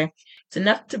families, I say. It's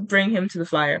enough to bring him to the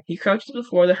fire. He crouches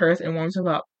before the hearth and warms him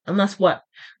up. Unless what?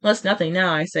 Unless nothing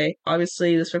now, I say.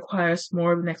 Obviously, this requires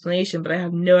more of an explanation, but I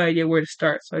have no idea where to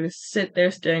start, so I just sit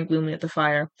there staring gloomily at the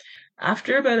fire.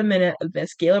 After about a minute of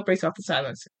this, Gala breaks off the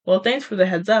silence. Well, thanks for the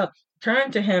heads up.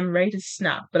 Turn to him, ready to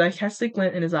snap, but I catch the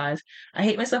glint in his eyes. I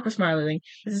hate myself for smiling.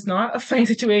 This is not a funny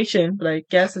situation, but I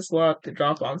guess it's luck to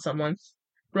drop on someone.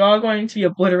 We're all going to be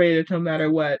obliterated no matter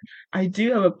what. I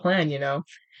do have a plan, you know.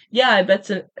 Yeah, I bet's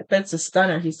a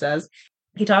stunner, he says.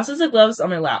 He tosses the gloves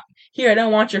on my lap. Here, I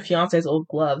don't want your fiance's old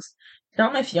gloves. He's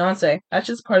not my fiance. That's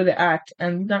just part of the act,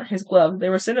 and not his gloves. They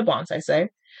were Cinnabons, I say.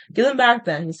 Give them back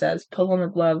then, he says. Pull on the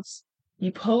gloves.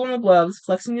 You pull on the gloves,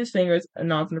 flexing his fingers, and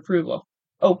nods in approval.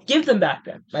 Oh, give them back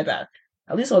then. My bad.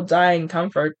 At least I'll die in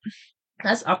comfort.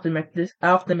 That's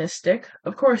optimistic.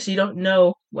 Of course, you don't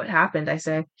know what happened, I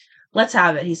say. Let's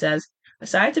have it, he says.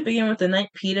 Decided to begin with the night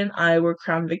Pete and I were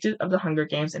crowned victors of the Hunger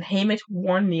Games, and Haymitch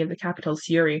warned me of the capital's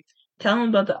fury. Tell him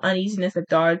about the uneasiness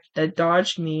that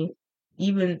dogged me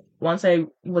even once I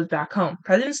was back home.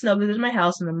 President Snow visited my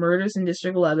house and the murders in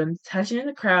District 11, detention in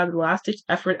the crowd, the last-ditch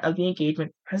effort of the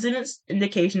engagement, President's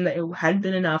indication that it hadn't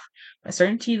been enough, my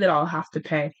certainty that I'll have to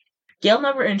pay. Gale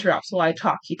never interrupts while I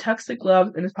talk. He tucks the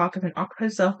gloves in his pocket and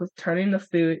occupies himself with turning the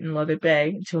food in the leather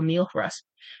bag into a meal for us,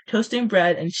 toasting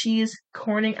bread and cheese,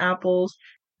 corning apples,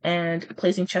 and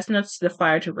placing chestnuts to the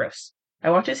fire to roast.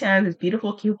 I watch his hands, his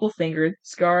beautiful, capable fingers,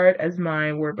 scarred as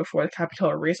mine were before the capital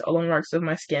erased all the marks of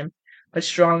my skin, but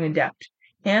strong and deft.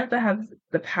 Hands that have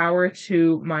the power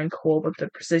to mine coal, but the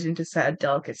precision to set a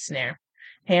delicate snare.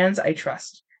 Hands I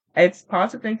trust. I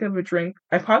pause to think of a drink.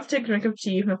 I pause to take a drink of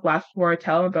tea from the flask before I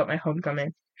tell him about my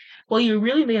homecoming. Well, you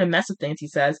really made a mess of things, he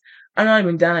says. I'm not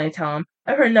even done, I tell him.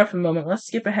 I've heard enough for the moment. Let's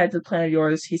skip ahead to the plan of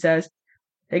yours, he says.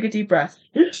 Take a deep breath.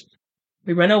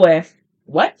 We run away.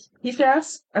 What? He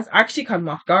asks. I've actually caught him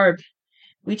off guard.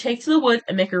 We take to the woods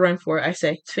and make a run for it, I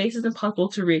say. His face is impossible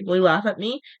to read. Will he laugh at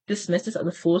me? Dismiss us as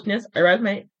a foolishness? I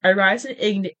rise in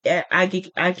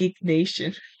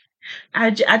indignation.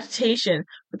 Agitation,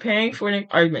 preparing for an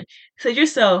argument. You said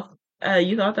yourself,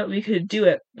 you thought that we could do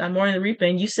it. That morning of the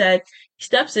reaping, you said, he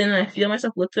steps in and I feel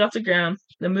myself lifted off the ground.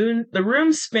 The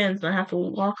room spins and I have to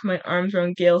walk my arms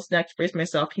around Gale's neck to brace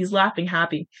myself. He's laughing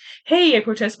happy. Hey, I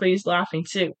protest, but he's laughing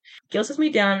too. Gale sets me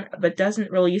down, but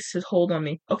doesn't release his hold on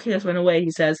me. Okay, let's run away, he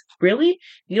says. Really?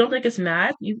 You don't think it's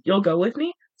mad? You'll go with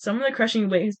me? Some of the crushing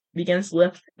weight begins to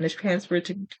lift and is transferred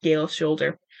to Gale's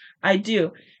shoulder. I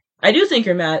do. I do think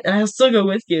you're mad, and I'll still go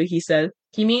with you, he said.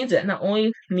 He means it. Not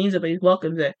only means it, but he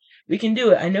welcomes it. We can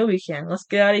do it. I know we can. Let's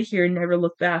get out of here and never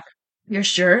look back. You're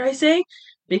sure, I say?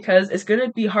 Because it's going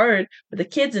to be hard with the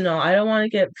kids and all. I don't want to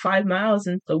get 5 miles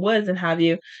into the woods and have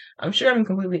you. I'm sure I'm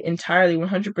completely, entirely,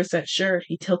 100% sure.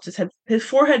 He tilts his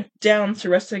forehead down to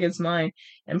rest against mine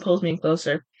and pulls me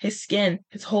closer. His skin,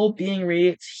 his whole being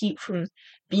radiates heat from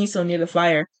being so near the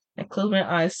fire. I close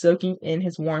my eyes, soaking in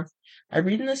his warmth. I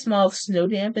breathe in the smell of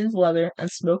snow-dampened leather and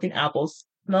smoking apples,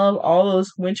 smell of all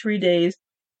those wintry days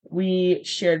we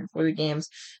shared before the games.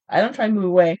 I don't try to move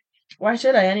away. Why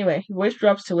should I, anyway? His voice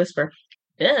drops to whisper.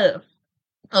 Ew.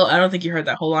 Oh, I don't think you heard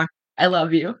that. Hold on. I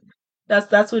love you.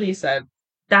 That's what he said.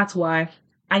 That's why.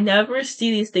 I never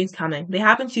see these things coming. They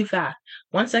happen too fast.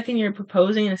 1 second you're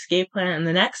proposing an escape plan, and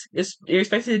the next you're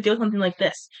expected to deal with something like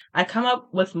this. I come up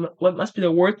with what must be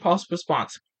the worst possible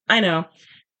response. I know.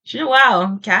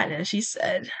 Wow, Katness, she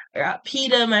said. I got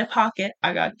PETA in my pocket.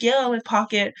 I got Gil in my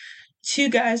pocket. Two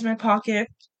guys in my pocket.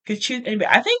 Could choose anybody.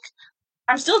 I think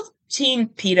I'm still team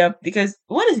PETA because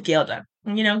what has Gil done?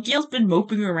 You know, Gil's been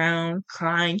moping around,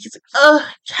 crying. He's like, ugh,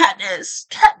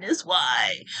 Katness,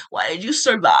 why? Why did you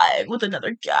survive with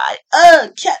another guy?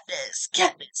 Ugh,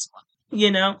 Katness. You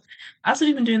know, that's what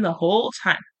he's been doing the whole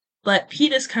time. But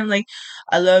Peter's kind of like,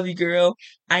 I love you, girl.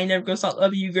 I ain't never gonna stop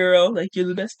loving you, girl. Like, you're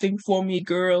the best thing for me,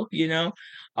 girl, you know?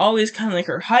 Always kind of like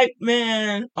her hype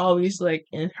man, always like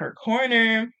in her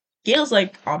corner. Gail's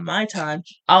like, on my time,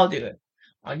 I'll do it.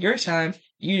 On your time,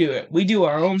 you do it. We do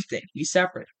our own thing. We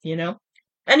separate, you know?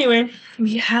 Anyway,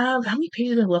 we have, how many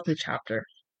pages have left in the chapter?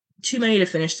 Too many to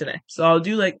finish today. So I'll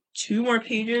do like 2 more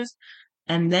pages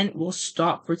and then we'll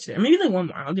stop for today. Maybe like one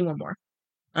more. I'll do one more.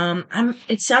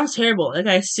 It sounds terrible. Like,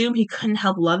 I assume he couldn't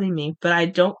help loving me, but I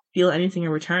don't feel anything in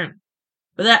return.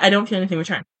 But that, I don't feel anything in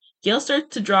return. Gale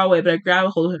starts to draw away, but I grab a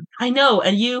hold of him. I know,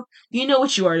 and you know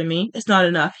what you are to me. It's not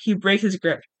enough. He breaks his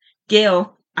grip.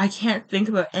 Gale, I can't think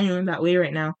about anyone that way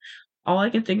right now. All I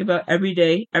can think about every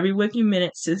day, every waking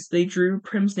minute since they drew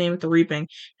Prim's name at the reaping,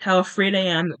 how afraid I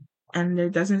am, and there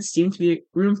doesn't seem to be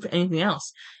room for anything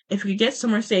else. If we could get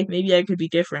somewhere safe, maybe I could be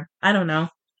different. I don't know.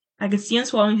 I could see him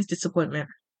swallowing his disappointment.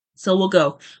 So we'll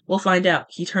go. We'll find out.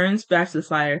 He turns back to the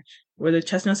fire, where the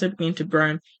chestnuts are beginning to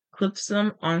burn, clips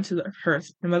them onto the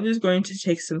hearth. My mother's going to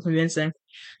take some convincing.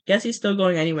 Guess he's still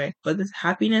going anyway, but this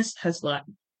happiness has left,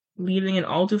 leaving an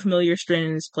all too familiar strain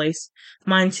in his place.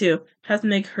 Mine too. Have to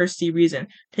make her see reason.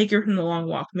 Take her from the long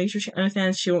walk. Make sure she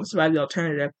understands she won't survive the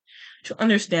alternative. She'll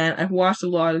understand. I've watched a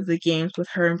lot of the games with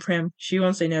her and Prim. She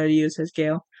won't say no to you, says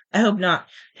Gale. I hope not.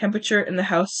 Temperature in the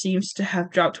house seems to have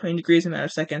dropped 20 degrees in a matter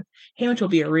of seconds. Haymitch will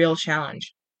be a real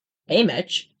challenge.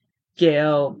 Haymitch?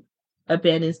 Gale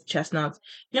abandons the chestnuts.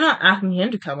 You're not asking him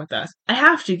to come with us. I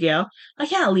have to, Gale. I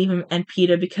can't leave him and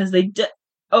Peeta because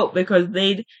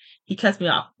he cuts me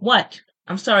off. What?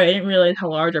 I'm sorry, I didn't realize how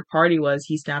large our party was,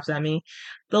 he snaps at me.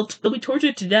 They'll be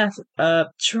tortured to death,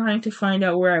 trying to find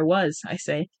out where I was, I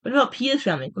say. What about Peeta's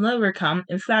family? They'll never come.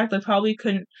 In fact, they probably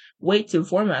couldn't wait to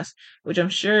inform us, which I'm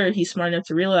sure he's smart enough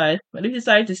to realize. What if he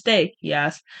decided to stay? He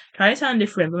asks. Try to sound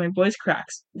different, but my voice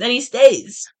cracks. Then he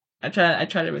stays. I tried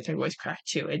to make my voice crack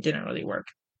too. It didn't really work.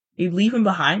 You leave him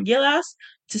behind? Gale asks.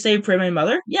 To save Prim and my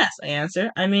mother? Yes, I answer.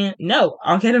 I mean, no,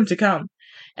 I'll get him to come.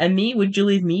 And me, would you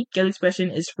leave me? Gale's expression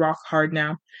is rock hard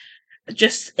now.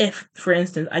 Just if, for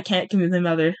instance, I can't convince my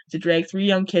mother to drag 3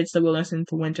 young kids to the wilderness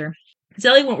into winter.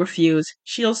 Zelly won't refuse.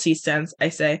 She'll see sense, I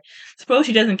say. Suppose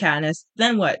she doesn't, Katness.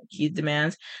 Then what? He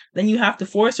demands. Then you have to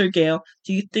force her, Gale.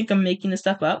 Do you think I'm making this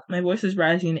stuff up? My voice is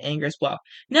rising in anger as well.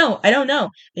 No, I don't know.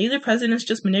 Maybe the president's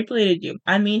just manipulated you.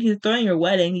 I mean, he's throwing your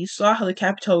wedding. You saw how the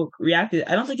Capitol reacted.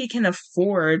 I don't think he can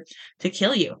afford to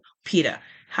kill you. Peeta.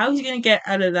 How's he gonna get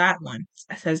out of that one?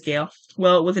 Says Gale.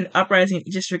 Well, with an uprising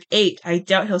in District 8, I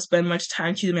doubt he'll spend much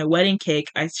time choosing my wedding cake,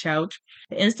 I shout.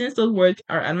 The instant those words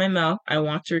are out of my mouth, I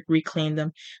want to reclaim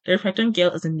them. The effect on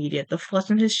Gale is immediate. The flush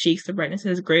on his cheeks, the brightness in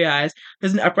his gray eyes.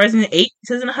 There's an uprising in 8, he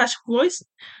says in a hushed voice.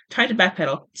 Trying to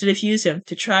backpedal, to defuse him,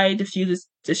 to try to defuse this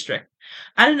district.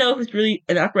 I don't know if it's really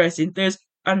an uprising. There's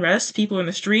unrest, people in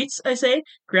the streets, I say.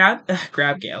 Grab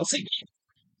Gale.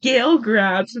 Gale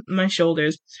grabs my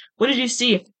shoulders. What did you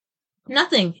see?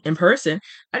 Nothing in person.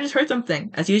 I just heard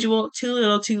something. As usual, too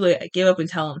little, too late. I gave up and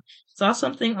tell him. Saw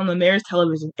something on the mayor's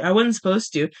television. I wasn't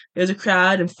supposed to. There was a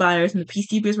crowd and fires, and the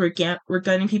peacekeepers were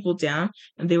gunning people down,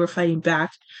 and they were fighting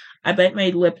back. I bite my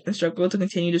lip and struggle to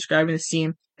continue describing the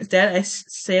scene. Instead, I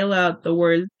say aloud the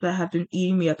words that have been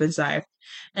eating me up inside.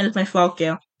 And it's my fault,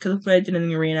 Gale, because of what I did in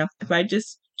the arena. If I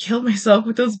just killed myself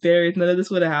with those berries, none of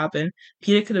this would have happened.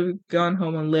 Peeta could have gone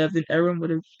home and lived, and everyone would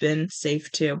have been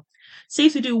safe too.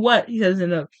 Safe to do what? He says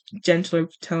in a gentler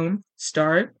tone.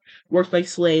 Starve? Work like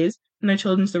slaves? And their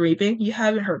children's the reaping? You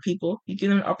haven't hurt people. You give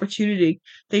them an opportunity.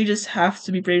 They just have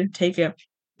to be brave to take it.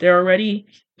 There already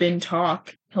been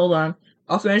talk. Hold on.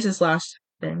 I'll finish this last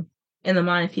thing. In the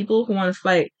mind, people who want to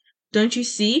fight. Don't you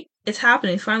see? It's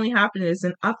happening. It's finally happening. There's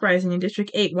an uprising in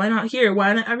District 8. Why not here?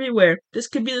 Why not everywhere? This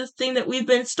could be the thing that we've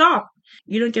been stopped.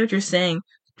 You don't get what you're saying.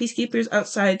 Peacekeepers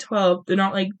outside 12, they're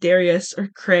not like Darius or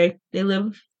Cray. They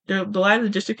live the lives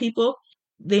of district people,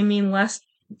 they mean less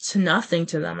to nothing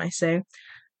to them, I say.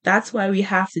 That's why we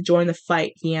have to join the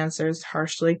fight, he answers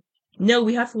harshly. No,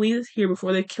 we have to leave here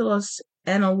before they kill us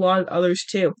and a lot of others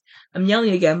too. I'm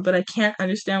yelling again, but I can't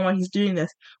understand why he's doing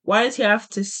this. Why does he have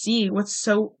to see what's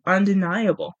so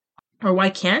undeniable? Or why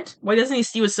can't? Why doesn't he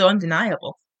see what's so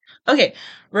undeniable? Okay,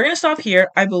 we're gonna stop here.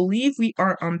 I believe we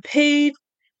are on page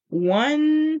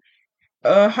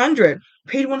 100.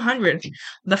 Page 100.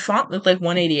 The font looked like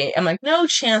 188. I'm like, no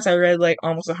chance I read like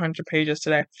almost 100 pages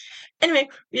today. Anyway,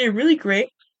 we did really great.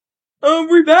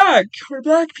 We're back. We're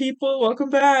back, people. Welcome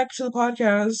back to the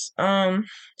podcast. I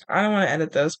don't want to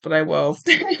edit this, but I will.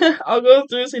 I'll go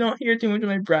through so you don't hear too much of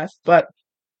my breath. But,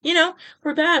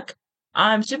 we're back.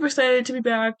 I'm super excited to be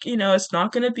back. It's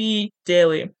not going to be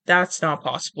daily. That's not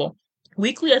possible.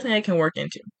 Weekly, I think I can work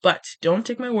into. But don't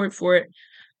take my word for it.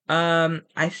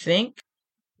 I think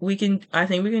we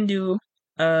can do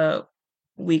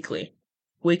weekly.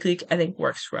 Weekly I think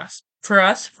works for us. For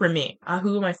me.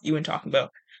 Who am I even talking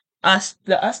about? Us.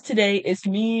 The us today is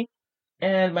me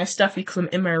and my stuffy 'cause I'm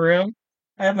in my room.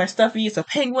 I have my stuffy. It's a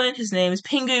penguin. His name is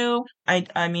Pingu.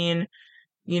 I mean,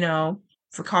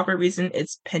 for copyright reason,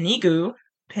 it's Penigu.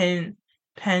 Penigu.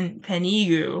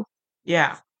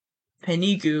 Yeah,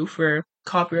 Penigu for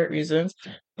copyright reasons.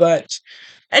 But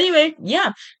anyway,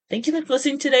 yeah. Thank you for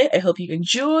listening today. I hope you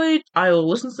enjoyed. I will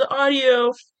listen to the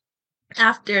audio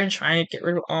after and try to get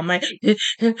rid of all my,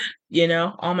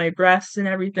 all my breaths and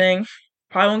everything.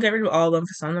 Probably won't get rid of all of them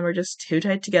because some of them are just too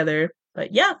tight together.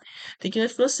 But yeah, thank you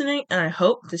guys for listening, and I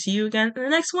hope to see you again in the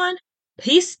next one.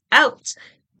 Peace out.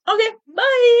 Okay,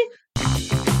 bye.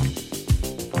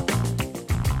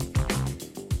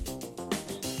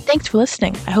 Thanks for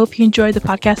listening. I hope you enjoyed the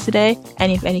podcast today. And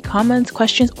if you have any comments,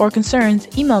 questions, or concerns,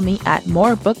 email me at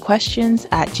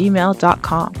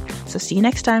morebookquestions@gmail.com. So see you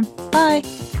next time. Bye.